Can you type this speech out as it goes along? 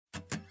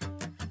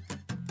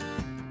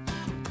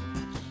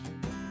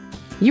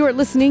You are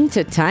listening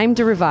to Time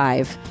to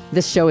Revive.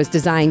 This show is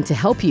designed to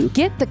help you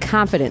get the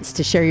confidence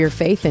to share your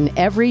faith in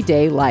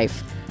everyday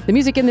life. The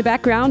music in the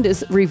background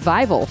is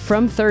Revival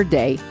from Third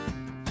Day.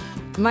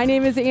 My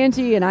name is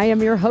Angie, and I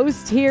am your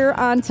host here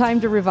on Time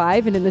to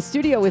Revive. And in the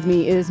studio with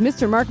me is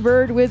Mr. Mark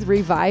Bird with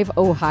Revive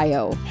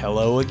Ohio.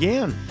 Hello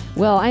again.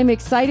 Well, I'm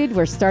excited.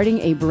 We're starting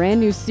a brand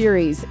new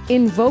series,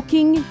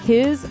 Invoking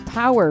His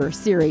Power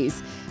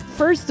series.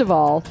 First of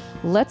all,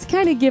 let's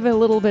kind of give a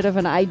little bit of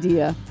an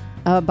idea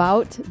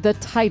about the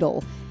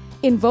title,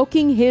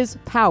 Invoking His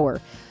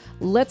Power.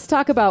 Let's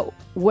talk about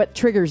what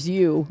triggers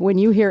you when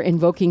you hear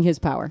Invoking His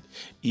Power.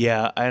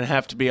 Yeah, I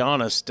have to be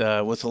honest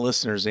with the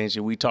listeners,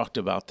 Angie. We talked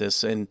about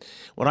this, and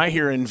when I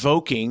hear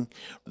invoking,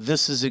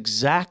 this is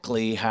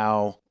exactly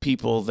how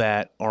people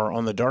that are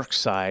on the dark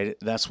side,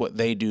 that's what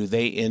they do.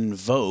 They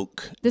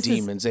invoke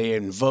demons. They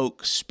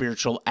invoke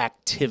spiritual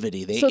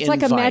activity. So it's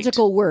like a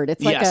magical word.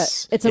 It's like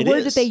it's a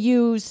word that they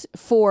use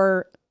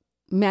for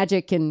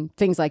magic and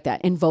things like that,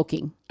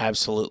 invoking.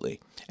 Absolutely.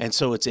 And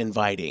so it's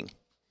inviting.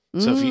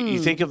 So if you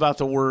think about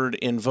the word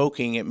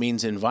invoking, it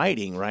means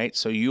inviting, right?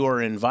 So you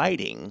are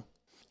inviting,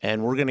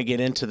 and we're going to get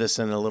into this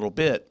in a little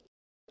bit.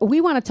 We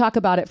want to talk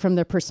about it from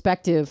the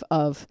perspective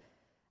of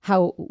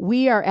how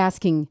we are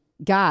asking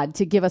God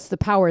to give us the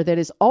power that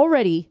is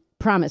already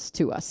promised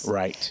to us.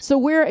 Right. So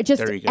we're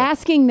just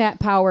asking that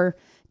power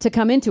to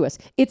come into us.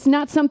 It's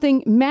not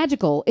something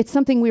magical. It's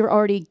something we were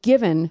already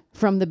given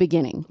from the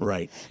beginning.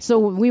 Right. So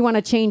we want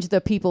to change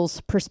the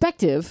people's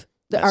perspective,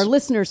 our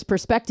listeners'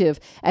 perspective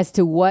as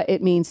to what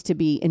it means to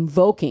be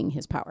invoking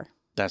His power.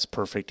 That's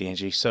perfect,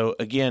 Angie. So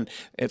again,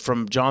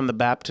 from John the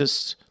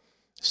Baptist's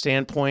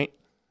standpoint,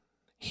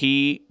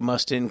 he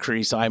must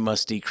increase, I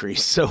must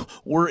decrease. So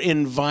we're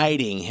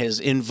invoking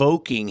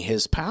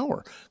his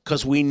power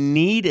because we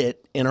need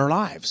it in our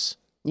lives.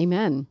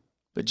 Amen.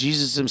 But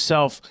Jesus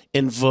himself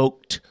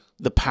invoked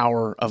the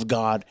power of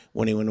God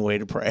when he went away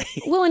to pray.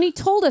 Well, and he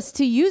told us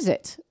to use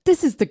it.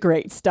 This is the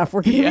great stuff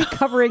we're going to be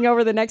covering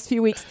over the next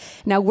few weeks.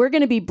 Now, we're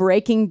going to be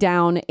breaking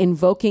down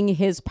Invoking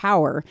His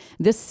Power,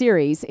 this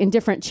series, in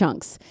different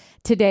chunks.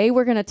 Today,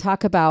 we're going to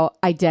talk about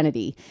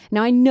identity.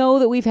 Now, I know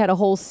that we've had a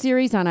whole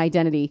series on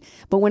identity,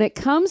 but when it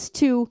comes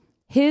to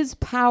His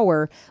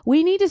power,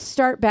 we need to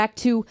start back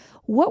to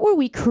what were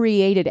we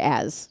created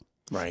as?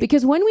 Right.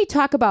 Because when we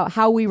talk about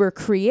how we were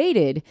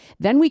created,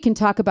 then we can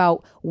talk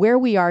about where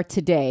we are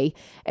today.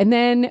 And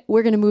then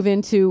we're going to move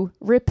into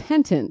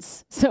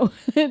repentance. So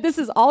this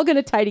is all going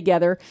to tie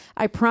together.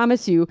 I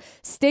promise you,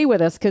 stay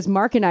with us because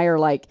Mark and I are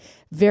like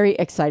very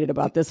excited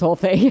about this whole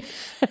thing.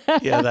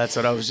 Yeah, that's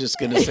what I was just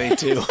going to say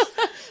too.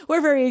 We're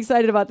very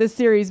excited about this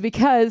series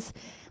because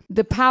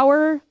the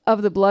power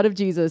of the blood of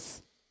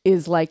Jesus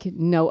is like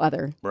no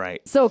other.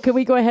 Right. So can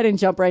we go ahead and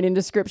jump right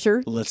into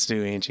scripture? Let's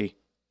do, Angie.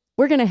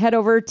 We're going to head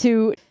over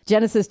to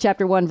Genesis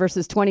chapter 1,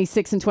 verses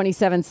 26 and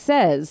 27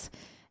 says,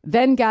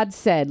 "Then God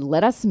said,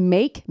 let us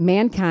make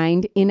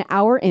mankind in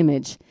our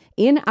image,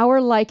 in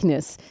our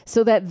likeness,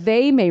 so that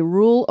they may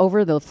rule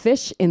over the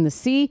fish in the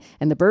sea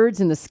and the birds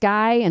in the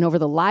sky and over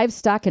the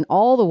livestock and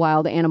all the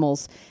wild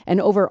animals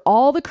and over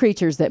all the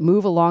creatures that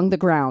move along the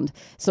ground.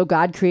 So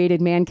God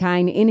created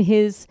mankind in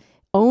his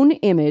own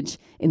image.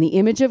 In the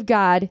image of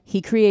God,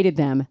 he created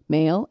them.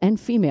 Male and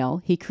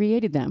female, he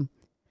created them."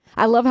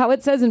 I love how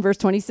it says in verse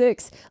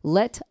 26,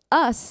 let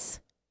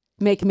us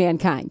make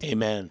mankind.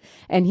 Amen.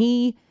 And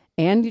he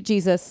and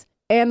Jesus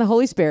and the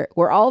Holy Spirit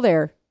were all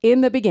there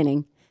in the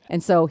beginning.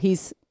 And so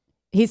he's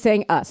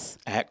saying us.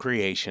 At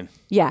creation.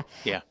 Yeah.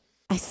 Yeah.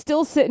 I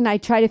still sit and I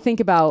try to think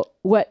about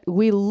what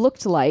we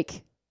looked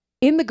like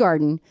in the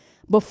garden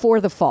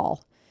before the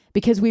fall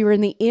because we were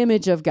in the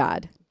image of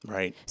God.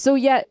 Right. So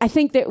yet, I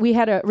think that we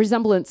had a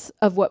resemblance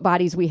of what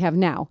bodies we have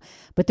now,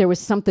 but there was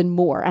something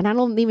more. And I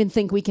don't even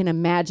think we can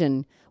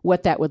imagine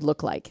what that would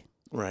look like.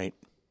 Right.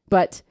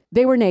 But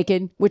they were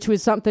naked, which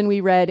was something we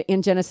read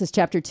in Genesis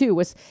chapter 2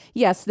 was,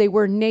 yes, they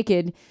were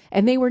naked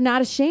and they were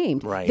not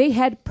ashamed. Right. They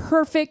had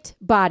perfect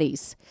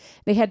bodies.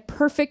 They had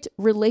perfect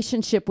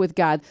relationship with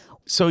God.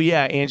 So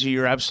yeah, Angie,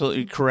 you're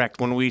absolutely correct.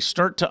 When we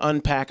start to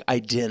unpack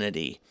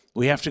identity,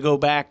 we have to go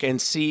back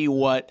and see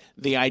what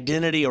the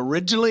identity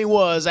originally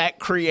was at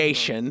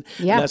creation.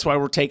 Yeah. And that's why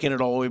we're taking it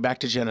all the way back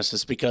to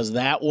Genesis, because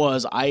that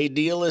was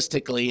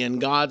idealistically in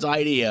God's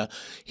idea.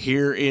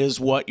 Here is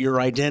what your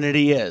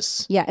identity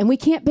is. Yeah, and we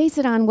can't base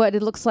it on what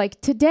it looks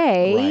like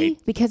today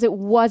because it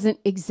wasn't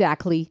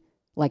exactly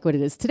like what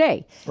it is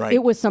today. Right.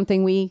 It was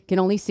something we can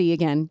only see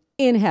again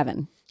in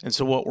heaven. And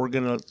so what we're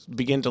going to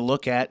begin to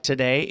look at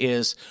today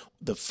is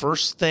the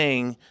first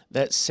thing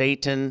that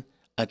Satan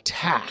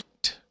attacked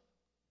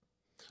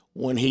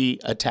when he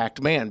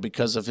attacked man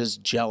because of his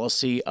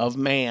jealousy of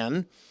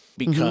man,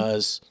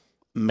 because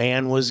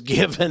man was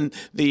given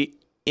the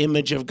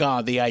image of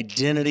God, the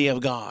identity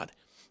of God.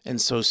 And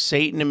so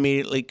Satan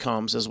immediately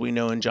comes, as we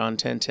know in John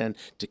 10:10,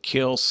 to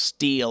kill,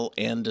 steal,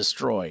 and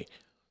destroy.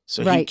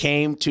 So he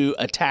came to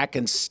attack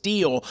and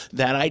steal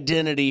that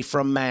identity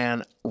from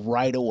man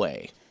right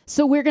away.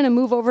 So we're going to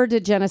move over to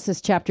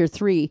Genesis chapter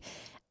 3.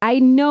 I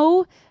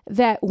know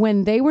that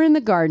when they were in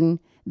the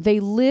garden, they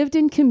lived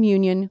in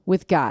communion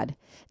with God.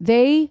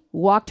 They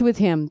walked with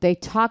him. They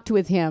talked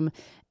with him.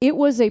 It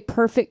was a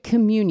perfect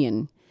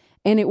communion,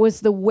 and it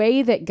was the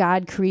way that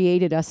God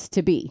created us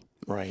to be.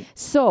 Right.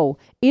 So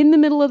in the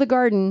middle of the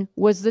garden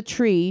was the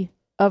tree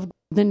of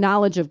the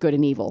knowledge of good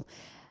and evil.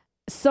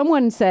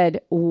 Someone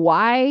said,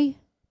 why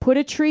put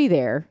a tree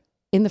there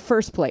in the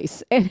first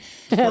place? And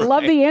I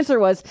love the answer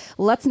was,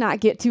 let's not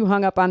get too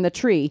hung up on the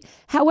tree.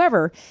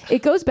 However,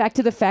 it goes back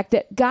to the fact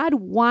that God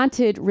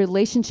wanted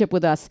relationship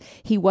with us.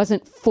 He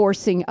wasn't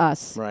forcing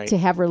us to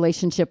have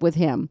relationship with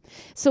him.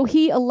 So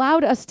he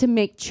allowed us to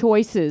make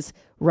choices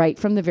right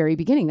from the very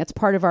beginning. That's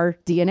part of our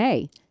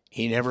DNA.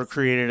 He never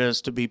created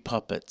us to be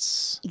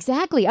puppets.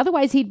 Exactly.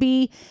 Otherwise, he'd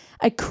be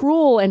a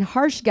cruel and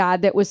harsh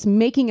God that was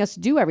making us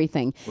do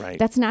everything. Right.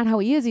 That's not how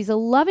he is. He's a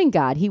loving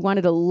God. He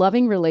wanted a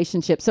loving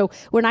relationship. So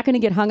we're not going to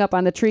get hung up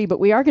on the tree, but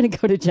we are going to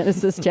go to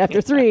Genesis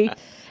chapter 3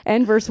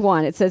 and verse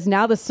 1. It says,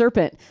 now the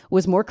serpent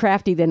was more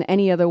crafty than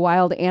any of the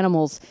wild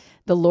animals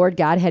the Lord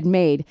God had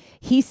made.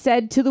 He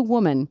said to the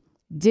woman,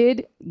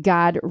 did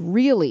God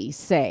really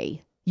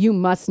say, you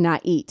must not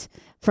eat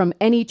from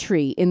any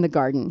tree in the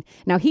garden?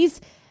 Now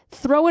he's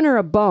throwing her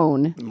a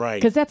bone,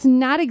 right? Because that's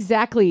not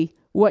exactly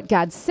what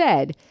God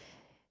said,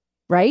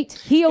 right?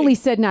 He only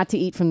said not to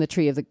eat from the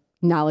tree of the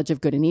knowledge of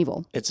good and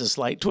evil. It's a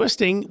slight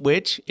twisting,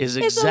 which is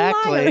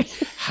exactly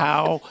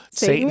how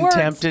Satan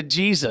tempted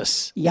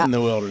Jesus in the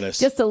wilderness.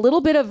 Just a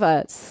little bit of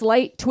a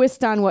slight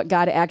twist on what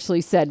God actually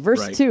said.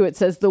 Verse 2, it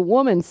says, the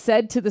woman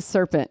said to the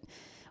serpent,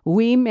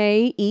 we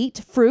may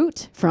eat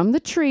fruit from the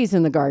trees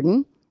in the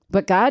garden,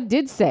 but God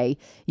did say,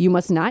 you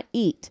must not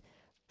eat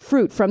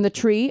fruit from the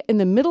tree in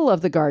the middle of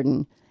the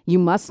garden. You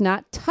must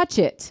not touch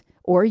it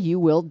or you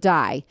will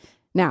die.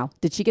 Now,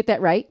 did she get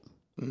that right?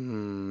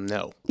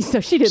 No.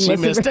 So she didn't listen.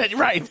 She missed it,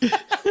 right.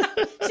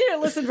 She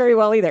didn't listen very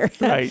well either.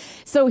 Right.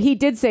 So he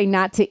did say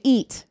not to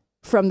eat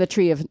from the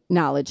tree of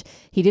knowledge.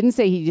 He didn't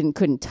say he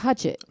couldn't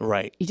touch it.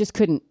 Right. You just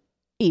couldn't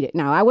eat it.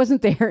 Now, I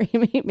wasn't there.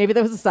 Maybe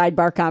that was a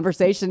sidebar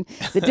conversation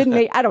that didn't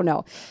make, I don't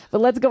know.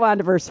 But let's go on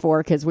to verse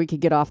 4 because we could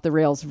get off the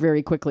rails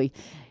very quickly.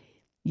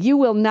 You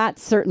will not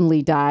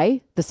certainly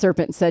die, the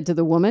serpent said to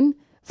the woman,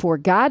 for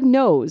God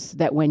knows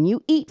that when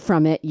you eat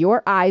from it,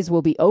 your eyes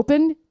will be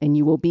opened and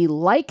you will be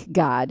like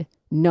God,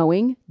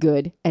 knowing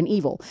good and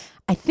evil.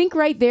 I think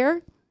right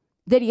there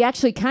that he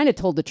actually kind of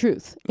told the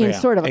truth in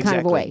sort of a kind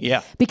of a way.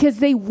 Yeah. Because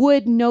they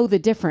would know the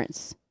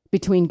difference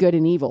between good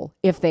and evil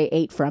if they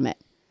ate from it.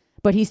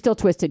 But he still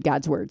twisted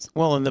God's words.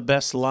 Well, and the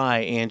best lie,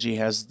 Angie,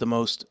 has the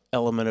most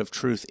element of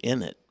truth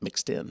in it,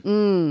 mixed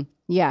in.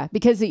 Yeah,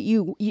 because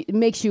it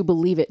makes you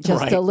believe it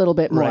just a little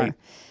bit more. Right.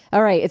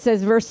 All right, it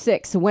says verse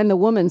 6, when the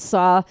woman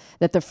saw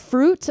that the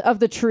fruit of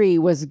the tree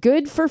was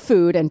good for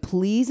food and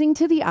pleasing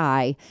to the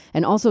eye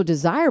and also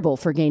desirable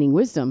for gaining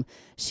wisdom,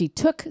 she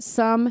took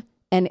some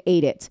and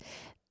ate it.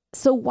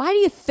 So why do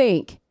you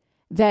think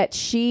that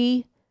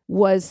she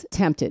was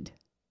tempted?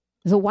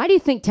 So why do you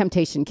think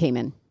temptation came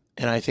in?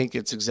 And I think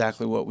it's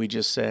exactly what we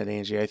just said,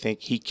 Angie. I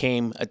think he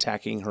came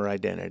attacking her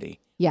identity.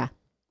 Yeah.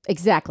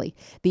 Exactly.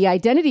 The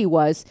identity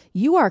was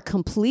you are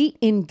complete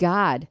in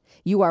God.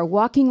 You are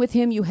walking with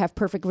him. You have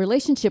perfect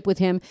relationship with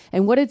him.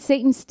 And what did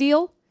Satan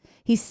steal?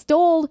 He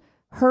stole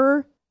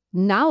her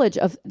knowledge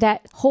of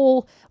that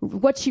whole,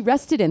 what she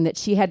rested in, that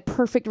she had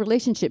perfect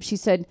relationship. She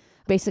said,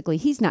 basically,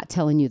 he's not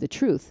telling you the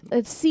truth.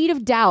 A seed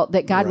of doubt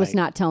that God was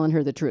not telling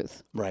her the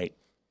truth. Right.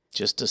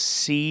 Just a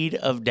seed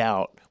of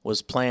doubt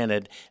was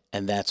planted,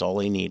 and that's all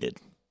he needed.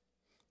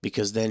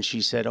 Because then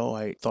she said, oh,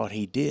 I thought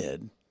he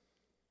did.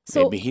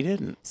 So, maybe he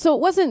didn't. So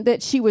it wasn't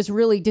that she was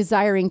really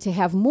desiring to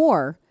have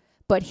more,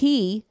 but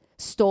he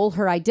stole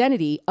her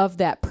identity of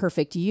that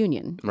perfect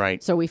union.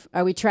 Right. So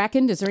are we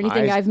tracking? Is there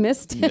anything I've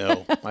missed?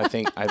 No, I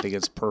think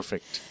it's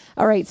perfect.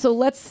 All right. So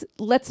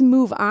let's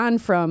move on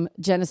from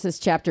Genesis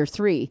chapter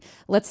 3.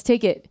 Let's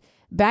take it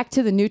back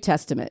to the New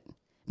Testament.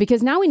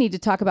 Because now we need to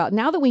talk about,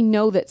 now that we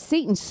know that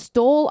Satan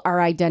stole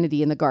our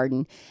identity in the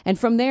garden, and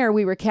from there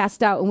we were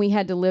cast out and we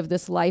had to live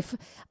this life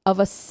of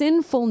a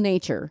sinful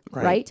nature,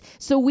 right?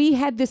 So we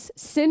had this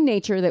sin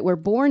nature that we're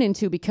born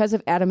into because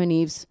of Adam and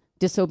Eve's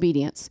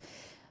disobedience.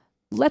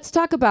 Let's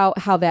talk about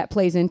how that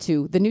plays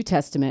into the New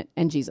Testament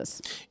and Jesus.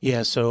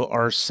 Yeah, so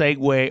our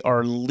segue,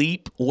 our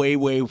leap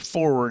way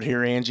forward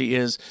here, Angie,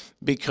 is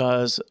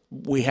because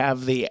we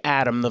have the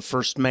Adam, the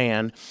first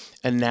man,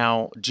 and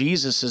now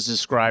Jesus is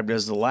described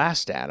as the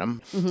last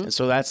Adam. Mm-hmm. And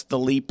so that's the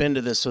leap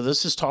into this. So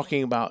this is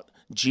talking about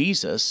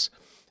Jesus,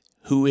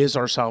 who is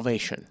our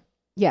salvation.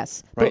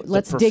 Yes, right? But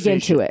let's dig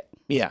into it.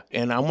 Yeah,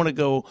 and I want to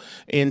go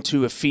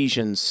into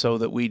Ephesians so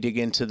that we dig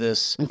into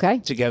this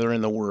together in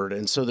the Word.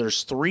 And so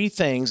there's three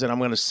things, and I'm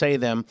going to say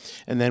them,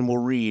 and then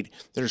we'll read.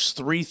 There's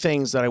three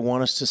things that I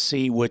want us to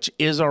see, which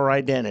is our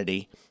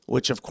identity,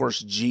 which, of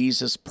course,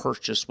 Jesus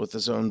purchased with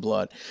his own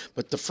blood.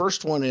 But the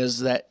first one is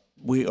that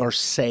we are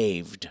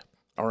saved.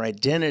 Our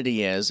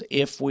identity is,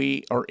 if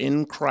we are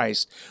in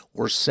Christ,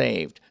 we're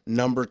saved.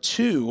 Number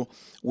two,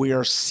 we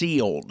are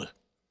sealed.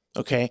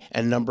 Okay?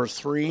 And number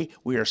three,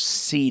 we are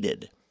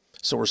seated.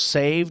 So we're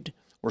saved,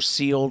 we're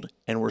sealed,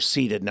 and we're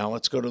seated. Now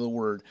let's go to the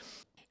Word.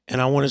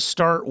 And I want to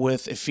start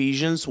with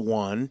Ephesians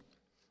 1,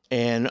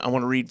 and I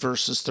want to read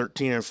verses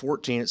 13 and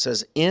 14. It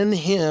says, "In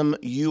him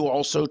you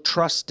also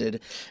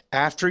trusted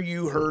after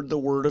you heard the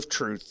word of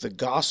truth, the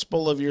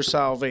gospel of your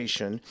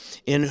salvation,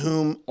 in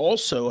whom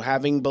also,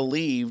 having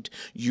believed,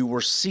 you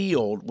were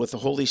sealed with the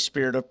Holy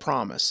Spirit of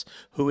promise,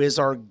 who is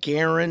our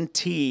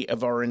guarantee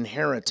of our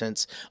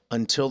inheritance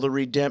until the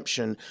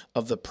redemption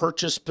of the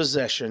purchased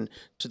possession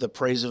to the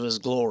praise of his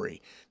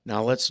glory."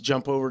 Now let's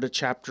jump over to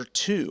chapter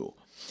 2.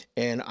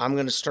 And I'm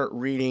going to start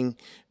reading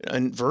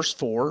in verse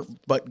 4.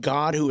 "But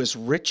God, who is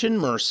rich in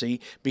mercy,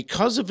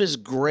 because of his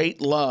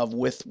great love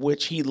with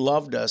which he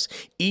loved us,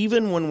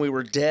 even when we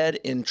were dead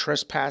in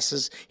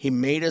trespasses, he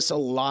made us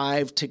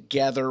alive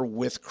together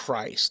with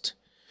Christ.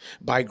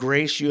 By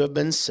grace you have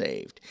been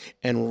saved,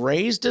 and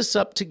raised us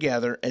up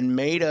together and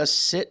made us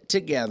sit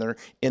together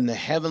in the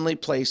heavenly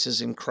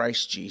places in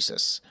Christ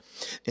Jesus,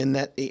 in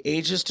that the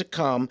ages to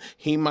come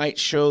he might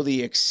show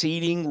the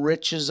exceeding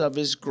riches of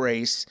his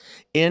grace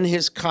in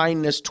his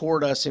kindness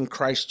toward us in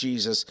Christ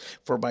Jesus.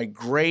 For by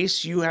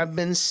grace you have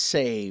been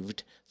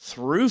saved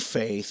through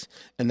faith,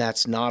 and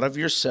that's not of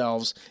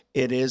yourselves,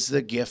 it is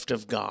the gift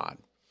of God."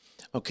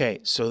 Okay,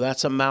 so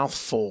that's a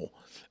mouthful.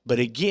 But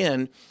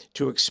again,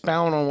 to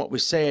expound on what we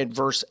said,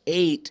 verse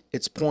 8,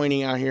 it's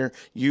pointing out here,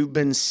 you've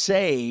been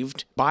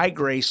saved by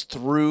grace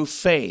through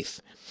faith.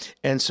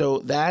 And so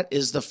that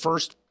is the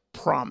first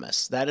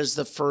promise. That is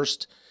the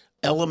first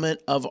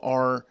element of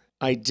our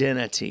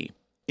identity,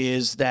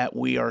 is that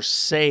we are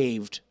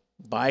saved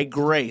by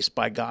grace,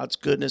 by God's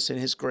goodness and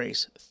his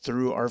grace,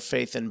 through our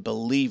faith and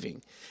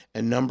believing.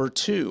 And number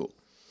 2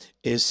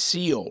 is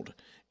sealed,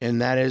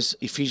 and that is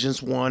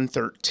Ephesians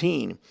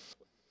 1:13.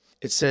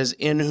 It says,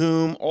 "In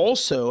whom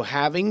also,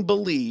 having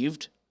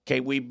believed,"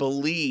 okay, we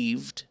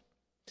believed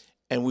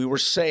and we were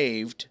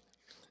saved,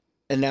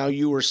 and now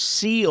you were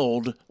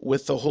sealed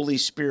with the Holy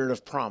Spirit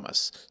of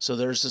promise. So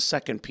there's the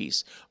second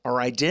piece. Our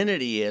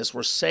identity is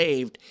we're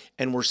saved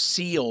and we're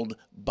sealed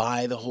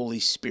by the Holy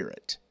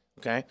Spirit,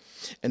 okay?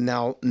 And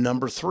now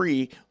number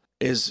 3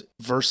 is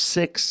verse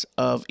 6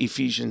 of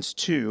Ephesians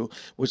 2,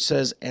 which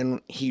says, "And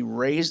he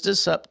raised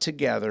us up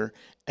together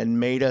and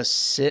made us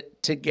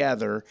sit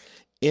together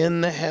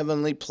in the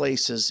heavenly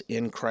places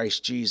in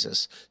Christ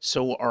Jesus."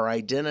 So our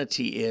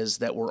identity is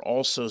that we're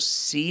also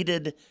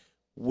seated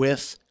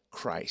with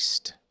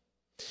Christ.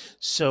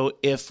 So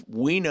if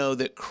we know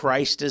that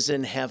Christ is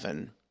in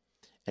heaven,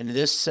 and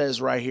this says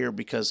right here,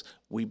 because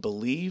we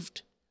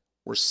believed,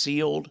 we're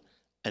sealed,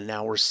 and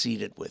now we're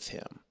seated with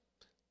him.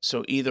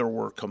 So either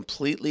we're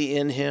completely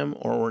in him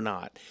or we're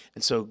not.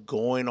 And so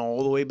going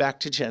all the way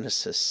back to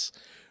Genesis,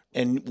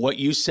 and what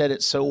you said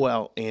it so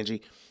well,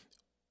 Angie,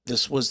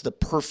 this was the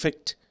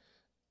perfect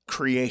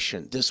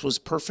creation. This was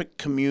perfect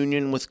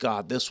communion with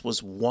God. This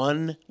was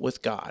one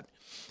with God.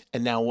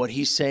 And now what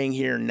he's saying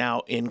here,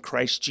 now in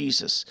Christ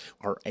Jesus,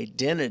 our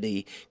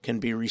identity can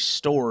be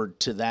restored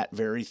to that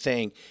very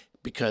thing,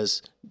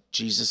 because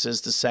Jesus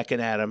is the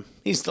second Adam.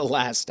 He's the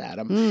last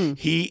Adam.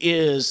 He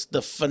is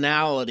the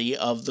finality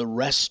of the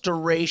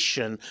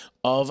restoration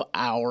of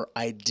our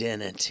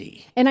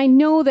identity. And I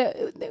know that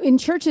in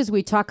churches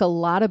we talk a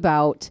lot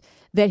about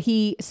that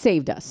he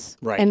saved us,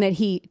 right, and that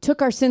he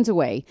took our sins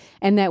away,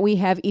 and that we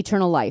have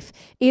eternal life.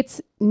 It's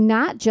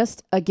not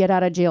just a get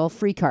out of jail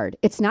free card.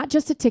 It's not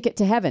just a ticket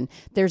to heaven.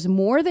 There's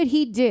more that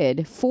he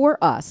did for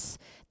us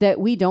that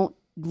we don't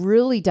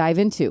really dive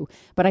into.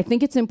 But I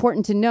think it's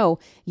important to know,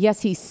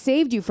 yes, he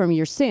saved you from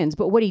your sins,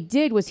 but what he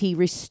did was he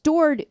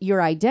restored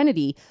your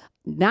identity,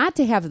 not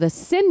to have the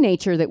sin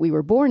nature that we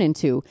were born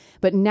into,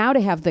 but now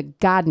to have the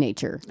God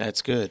nature.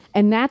 That's good.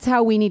 And that's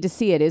how we need to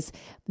see it, is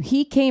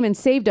he came and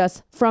saved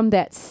us from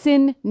that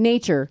sin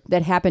nature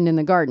that happened in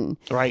the garden.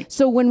 Right.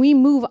 So when we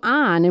move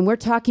on and we're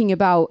talking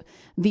about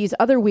these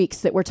other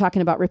weeks that we're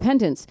talking about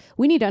repentance,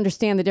 we need to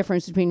understand the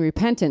difference between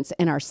repentance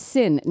and our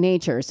sin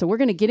nature. So we're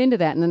going to get into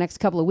that in the next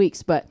couple of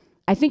weeks, but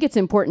I think it's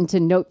important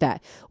to note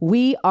that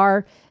we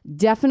are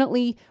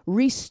definitely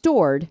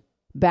restored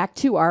back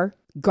to our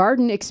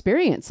garden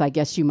experience, I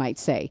guess you might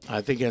say.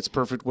 I think that's a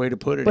perfect way to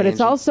put it, But Angie.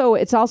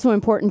 it's also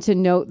important to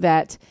note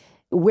that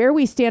where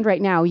we stand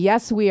right now,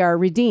 yes, we are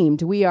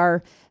redeemed. We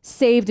are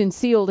saved and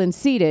sealed and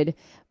seated,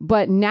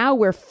 but now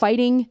we're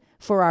fighting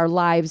for our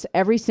lives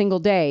every single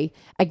day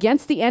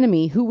against the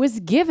enemy who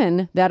was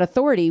given that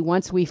authority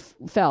once we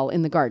fell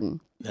in the garden.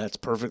 That's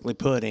perfectly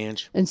put,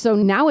 Ange. And so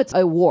now it's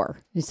a war.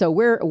 So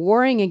we're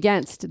warring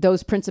against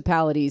those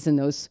principalities and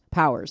those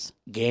powers.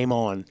 Game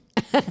on.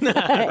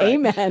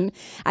 Amen.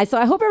 So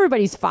I hope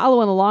everybody's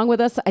following along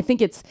with us. I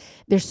think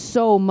there's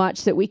so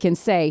much that we can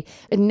say.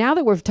 And now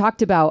that we've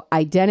talked about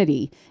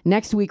identity,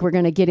 next week we're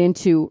going to get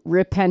into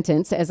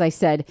repentance, as I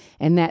said,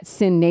 and that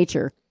sin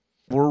nature.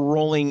 We're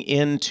rolling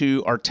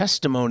into our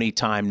testimony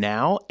time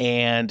now,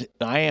 and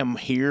I am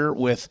here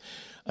with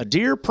a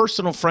dear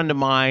personal friend of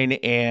mine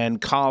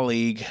and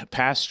colleague,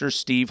 Pastor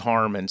Steve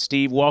Harmon.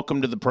 Steve,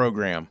 welcome to the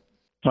program.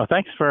 Well,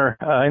 thanks for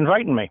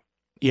inviting me.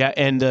 Yeah,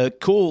 and the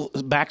cool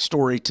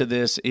backstory to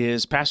this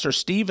is Pastor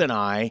Steve and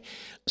I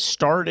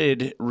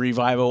started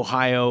Revive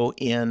Ohio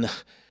in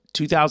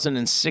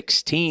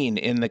 2016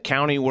 in the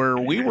county where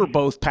we were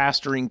both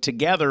pastoring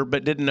together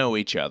but didn't know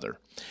each other.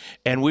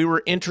 And we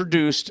were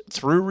introduced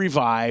through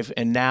Revive,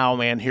 and now,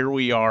 man, here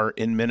we are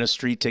in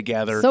ministry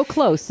together. So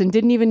close and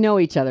didn't even know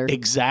each other.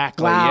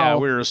 Exactly. Wow. Yeah,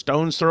 we were a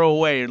stone's throw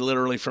away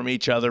literally from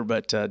each other,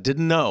 but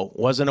didn't know,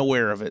 wasn't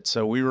aware of it.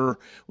 So we were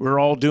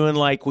all doing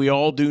like we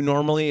all do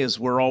normally, is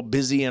we're all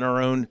busy in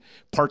our own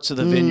parts of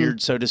the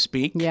vineyard, so to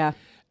speak. Yeah.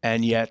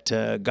 And yet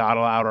God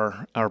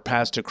allowed our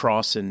paths to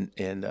cross, and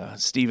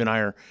Steve and I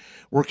are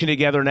working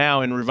together now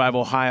in Revive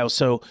Ohio.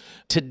 So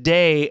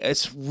today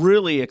it's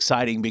really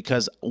exciting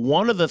because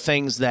one of the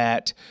things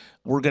that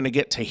we're going to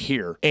get to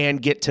hear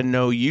and get to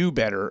know you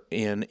better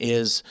in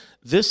is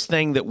this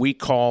thing that we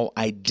call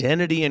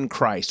identity in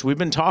Christ. We've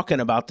been talking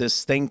about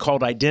this thing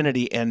called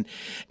identity, and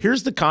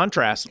here's the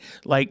contrast.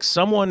 Like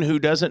someone who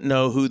doesn't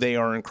know who they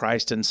are in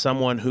Christ and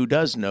someone who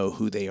does know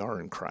who they are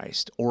in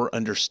Christ or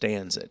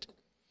understands it.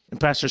 And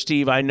Pastor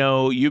Steve, I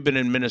know you've been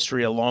in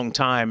ministry a long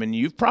time, and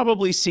you've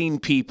probably seen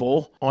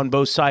people on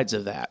both sides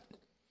of that.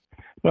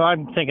 Well,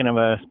 I'm thinking of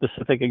a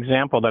specific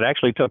example that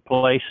actually took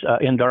place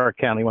in Darke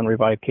County when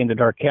Revive came to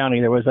Darke County.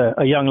 There was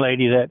a young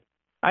lady that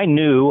I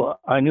knew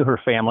her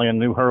family and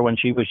knew her when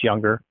she was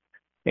younger,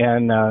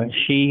 and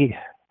she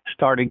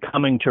started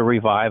coming to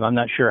Revive. I'm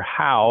not sure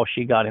how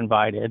she got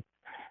invited,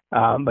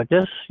 but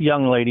this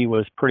young lady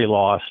was pretty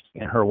lost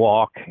in her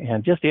walk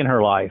and just in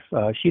her life.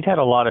 She'd had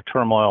a lot of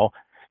turmoil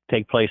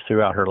take place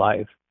throughout her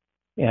life.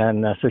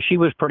 And so she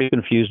was pretty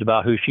confused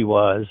about who she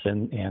was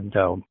and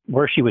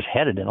where she was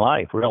headed in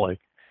life, really.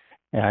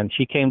 And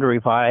she came to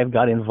Revive,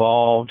 got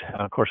involved.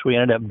 Of course, we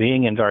ended up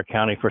being in Darke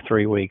County for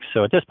 3 weeks.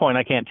 So at this point,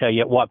 I can't tell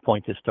you at what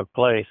point this took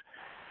place.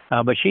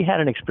 But she had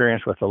an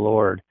experience with the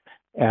Lord.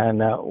 And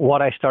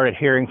what I started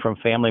hearing from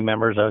family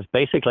members was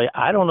basically,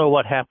 I don't know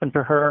what happened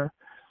to her,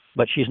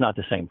 but she's not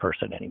the same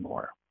person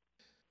anymore.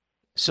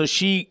 So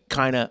she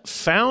kind of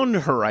found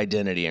her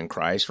identity in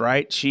Christ,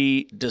 right?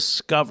 She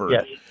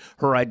discovered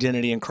her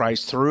identity in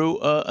Christ through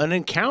an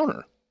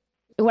encounter.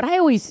 What I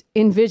always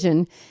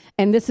envision,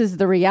 and this is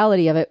the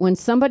reality of it, when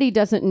somebody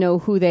doesn't know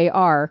who they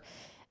are,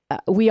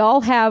 we all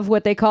have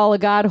what they call a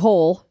God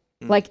hole.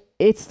 Like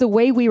it's the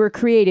way we were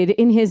created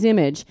in his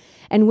image.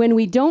 And when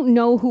we don't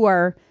know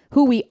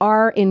who we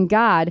are in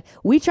God,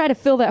 we try to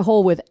fill that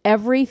hole with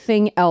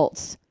everything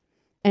else.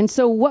 And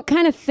so what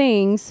kind of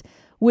things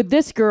would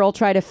this girl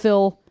try to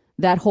fill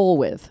that hole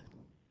with?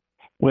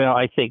 Well,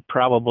 I think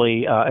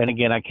probably, and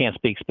again, I can't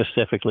speak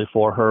specifically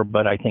for her,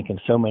 but I think in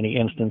so many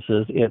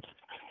instances,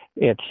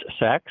 it's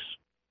sex,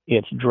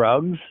 it's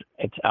drugs,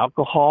 it's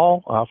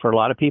alcohol. For a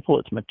lot of people,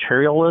 it's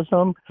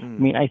materialism. I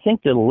mean, I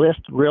think the list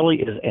really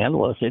is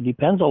endless. It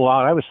depends a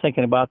lot. I was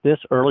thinking about this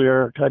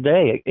earlier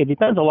today. It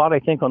depends a lot, I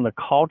think, on the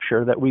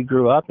culture that we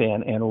grew up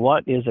in and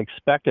what is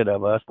expected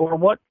of us or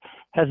what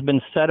has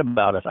been said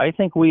about us. I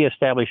think we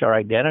establish our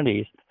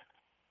identities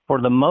for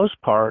the most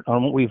part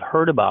on what we've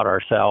heard about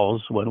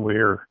ourselves when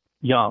we're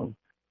young.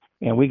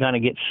 And we kind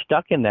of get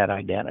stuck in that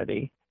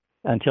identity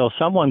until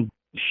someone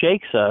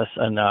shakes us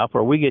enough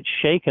or we get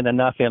shaken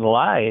enough in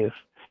life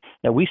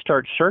that we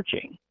start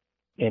searching.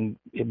 And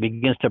it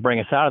begins to bring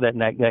us out of that.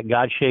 And that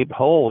God-shaped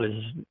hole is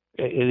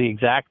the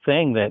exact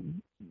thing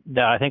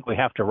that I think we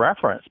have to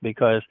reference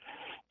because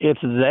it's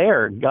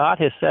there. God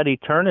has set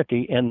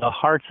eternity in the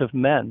hearts of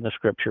men, the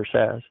scripture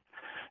says.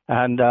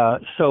 And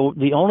so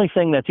the only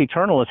thing that's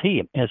eternal is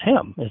him,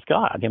 is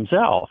God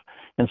himself.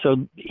 And so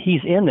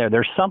he's in there.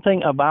 There's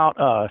something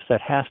about us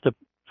that has to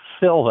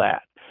fill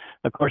that.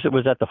 Of course, it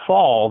was at the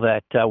fall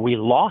that we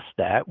lost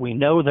that. We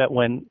know that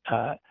when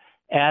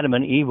Adam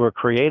and Eve were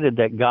created,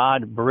 that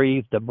God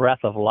breathed the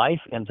breath of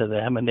life into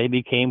them, and they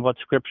became what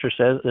Scripture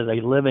says is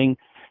a living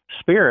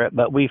spirit.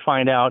 But we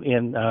find out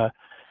in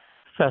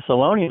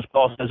Thessalonians,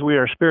 Paul says we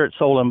are spirit,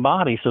 soul, and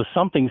body. So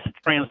something's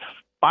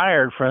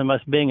transpired from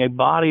us being a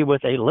body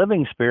with a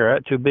living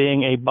spirit to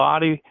being a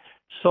body,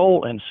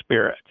 soul, and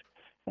spirit.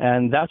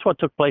 And that's what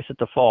took place at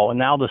the fall. And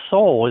now the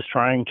soul is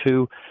trying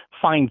to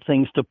find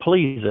things to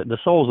please it. The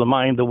soul is the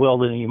mind, the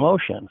will, and the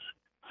emotions.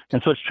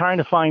 And so it's trying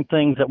to find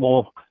things that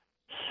will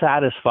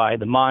satisfy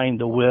the mind,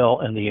 the will,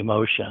 and the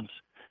emotions.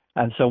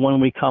 And so when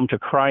we come to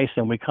Christ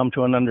and we come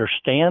to an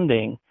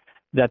understanding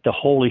that the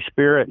Holy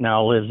Spirit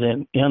now lives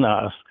in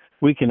us,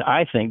 we can,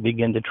 I think,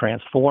 begin to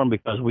transform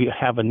because we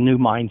have a new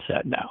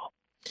mindset now.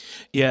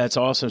 Yeah, it's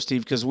awesome,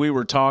 Steve, because we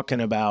were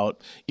talking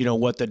about,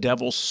 what the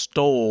devil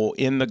stole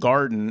in the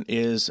garden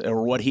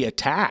or what he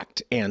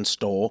attacked and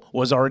stole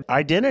was our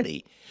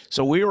identity.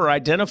 So we were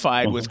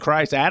identified with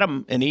Christ.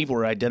 Adam and Eve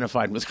were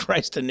identified with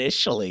Christ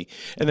initially.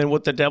 And then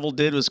what the devil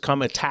did was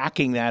come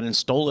attacking that and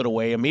stole it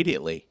away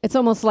immediately. It's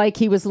almost like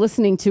he was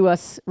listening to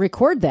us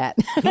record that.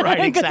 Right,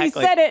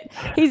 exactly.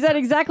 He said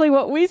exactly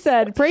what we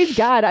said. Praise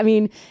God. I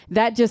mean,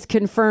 that just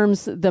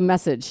confirms the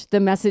message. The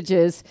message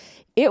is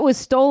it was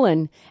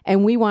stolen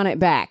and we want it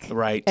back.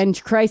 Right.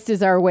 And Christ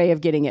is our way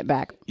of getting it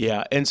back.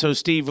 Yeah. And so,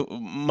 Steve,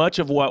 much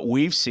of what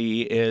we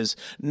see is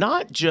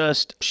not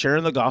just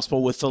sharing the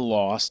gospel with the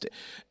lost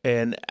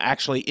and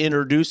actually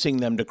introducing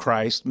them to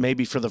Christ,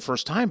 maybe for the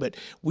first time, but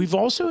we've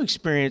also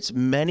experienced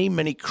many,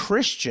 many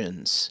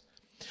Christians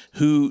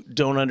who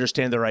don't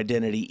understand their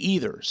identity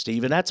either,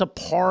 Steve. And that's a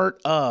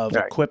part of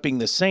equipping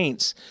the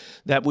saints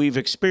that we've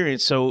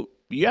experienced. So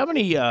you have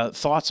any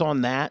thoughts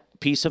on that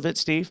piece of it,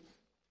 Steve?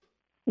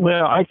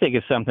 Well, I think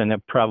it's something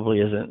that probably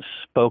isn't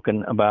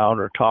spoken about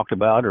or talked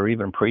about or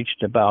even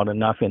preached about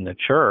enough in the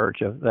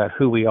church, of that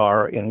who we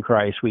are in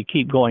Christ. We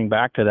keep going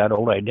back to that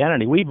old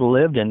identity. We've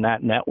lived in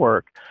that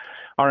network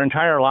our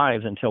entire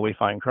lives until we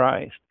find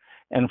Christ.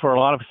 And for a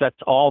lot of us, that's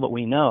all that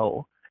we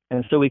know.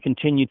 And so we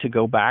continue to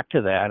go back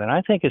to that. And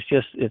I think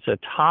it's a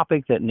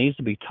topic that needs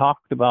to be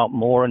talked about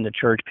more in the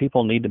church.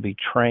 People need to be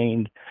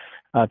trained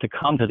to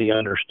come to the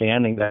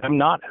understanding that I'm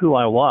not who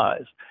I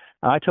was.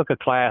 I took a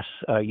class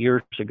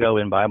years ago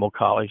in Bible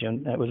college,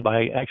 and it was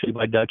by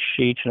Dutch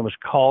Sheets, and it was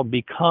called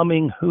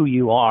Becoming Who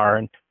You Are.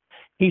 And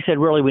he said,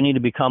 really, we need to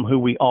become who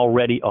we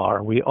already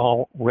are. We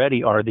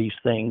already are these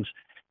things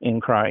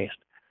in Christ.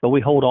 But we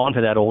hold on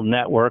to that old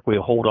network. We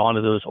hold on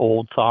to those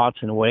old thoughts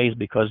and ways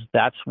because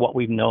that's what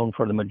we've known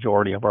for the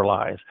majority of our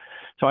lives.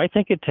 So I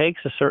think it takes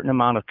a certain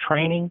amount of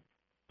training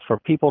for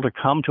people to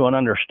come to an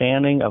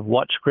understanding of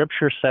what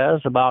Scripture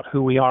says about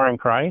who we are in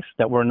Christ,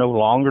 that we're no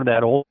longer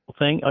that old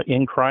thing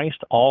in Christ.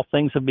 All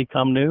things have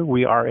become new.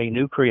 We are a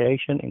new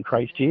creation in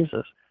Christ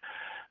Jesus.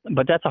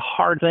 But that's a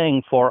hard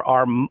thing for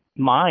our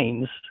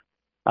minds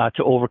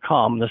to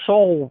overcome. The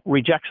soul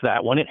rejects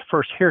that. When it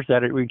first hears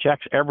that, it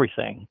rejects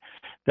everything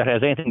that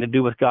has anything to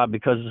do with God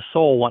because the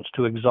soul wants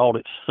to exalt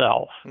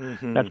itself.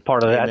 Mm-hmm. That's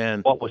part of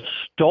that, what was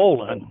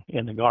stolen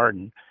in the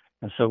garden.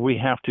 And so we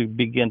have to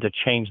begin to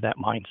change that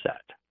mindset.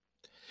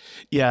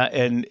 Yeah,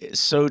 and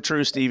so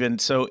true, Stephen.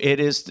 So it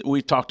is,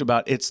 we've talked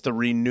about, it's the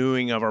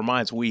renewing of our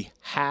minds. We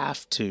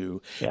have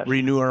to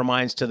renew our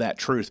minds to that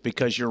truth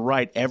because you're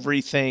right.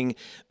 Everything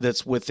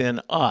that's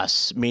within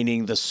us,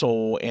 meaning the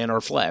soul and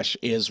our flesh,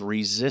 is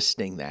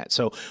resisting that.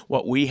 So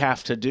what we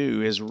have to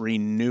do is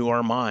renew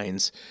our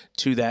minds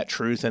to that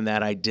truth and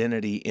that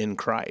identity in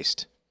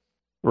Christ.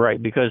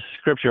 Right, because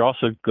Scripture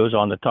also goes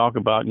on to talk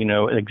about,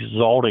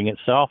 exalting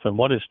itself. And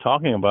what it's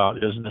talking about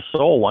is the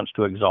soul wants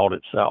to exalt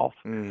itself.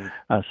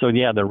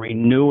 The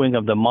renewing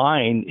of the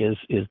mind is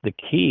the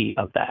key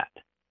of that.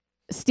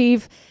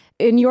 Steve,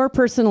 in your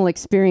personal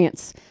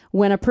experience,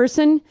 when a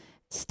person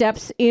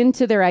steps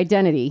into their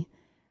identity,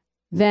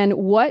 then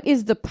what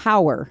is the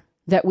power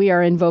that we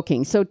are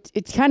invoking? So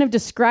it kind of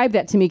describe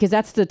that to me, because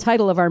that's the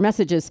title of our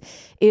messages,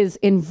 is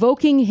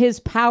invoking his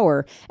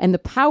power and the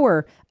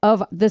power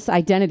of this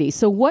identity.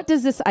 So what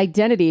does this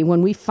identity,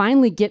 when we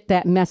finally get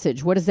that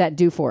message, what does that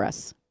do for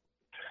us?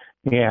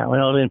 Yeah,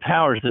 well, it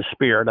empowers the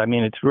Spirit. I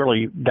mean, it's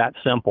really that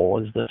simple.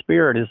 Is the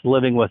Spirit is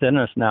living within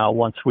us now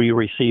once we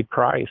receive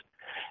Christ.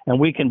 And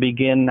we can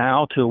begin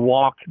now to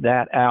walk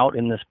that out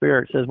in the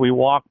Spirit. It says we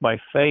walk by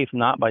faith,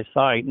 not by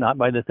sight, not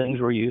by the things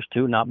we're used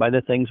to, not by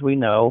the things we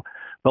know,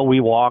 but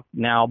we walk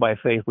now by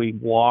faith. We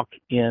walk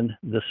in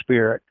the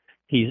Spirit.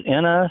 He's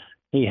in us.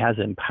 He has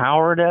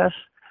empowered us.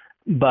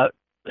 But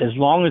as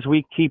long as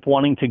we keep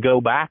wanting to go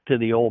back to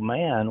the old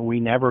man, we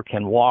never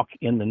can walk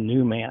in the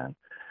new man.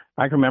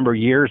 I can remember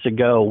years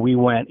ago, we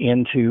went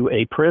into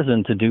a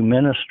prison to do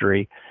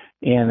ministry.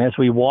 And as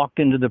we walked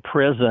into the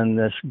prison,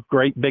 this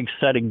great big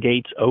set of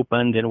gates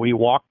opened, and we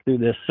walked through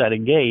this set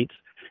of gates,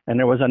 and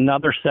there was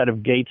another set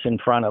of gates in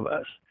front of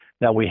us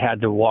that we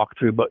had to walk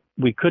through, but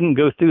we couldn't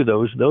go through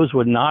those. Those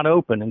would not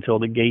open until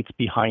the gates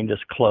behind us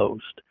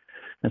closed.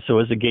 And so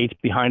as the gates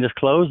behind us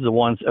closed, the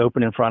ones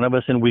open in front of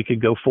us, and we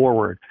could go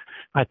forward.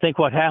 I think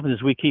what happens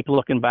is we keep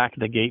looking back at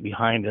the gate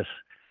behind us.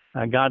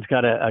 God's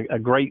got a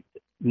great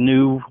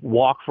new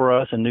walk for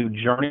us, a new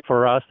journey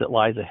for us that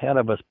lies ahead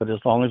of us. But as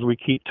long as we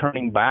keep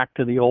turning back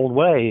to the old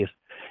ways,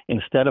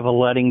 instead of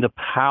letting the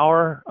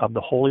power of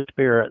the Holy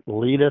Spirit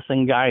lead us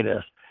and guide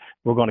us,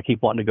 we're going to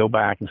keep wanting to go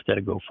back instead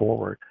of go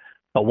forward.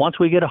 But once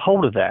we get a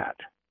hold of that,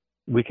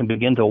 we can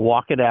begin to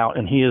walk it out,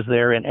 and he is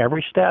there in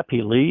every step.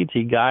 He leads,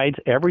 he guides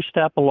every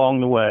step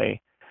along the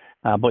way.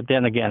 But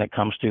then again, it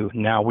comes to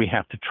now we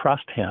have to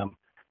trust him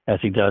as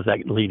he does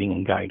that leading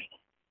and guiding.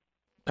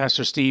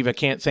 Pastor Steve, I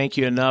can't thank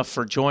you enough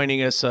for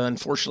joining us.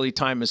 Unfortunately,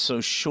 time is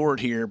so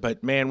short here,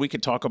 but man, we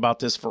could talk about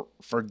this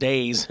for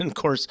days. And of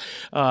course,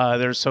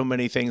 there's so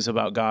many things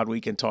about God we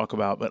can talk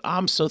about, but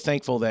I'm so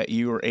thankful that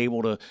you were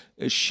able to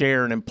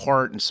share and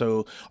impart, and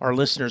so our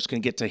listeners can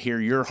get to hear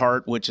your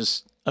heart, which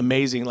is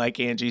amazing. Like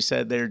Angie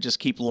said, they just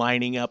keep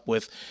lining up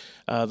with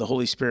the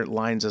Holy Spirit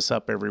lines us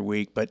up every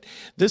week. But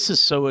this is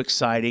so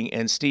exciting.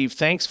 And Steve,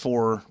 thanks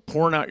for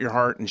pouring out your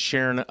heart and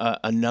sharing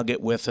a nugget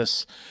with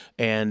us.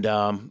 And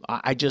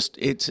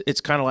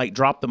it's kind of like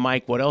drop the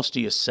mic. What else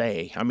do you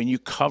say? I mean, you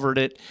covered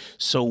it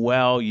so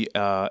well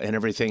and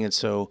everything. And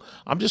so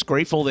I'm just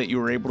grateful that you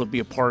were able to be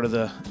a part of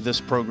this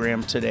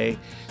program today,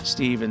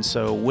 Steve. And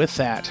so with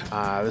that,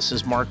 this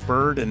is Mark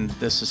Bird, and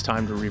this is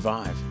Time to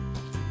Revive.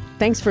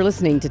 Thanks for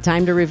listening to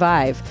Time to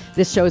Revive.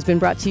 This show has been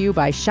brought to you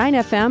by Shine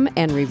FM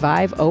and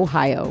Revive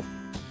Ohio.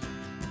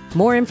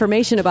 More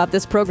information about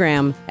this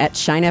program at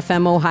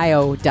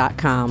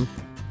shinefmohio.com.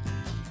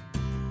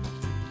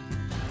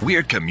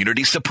 We're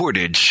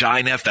community-supported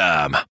Shine FM.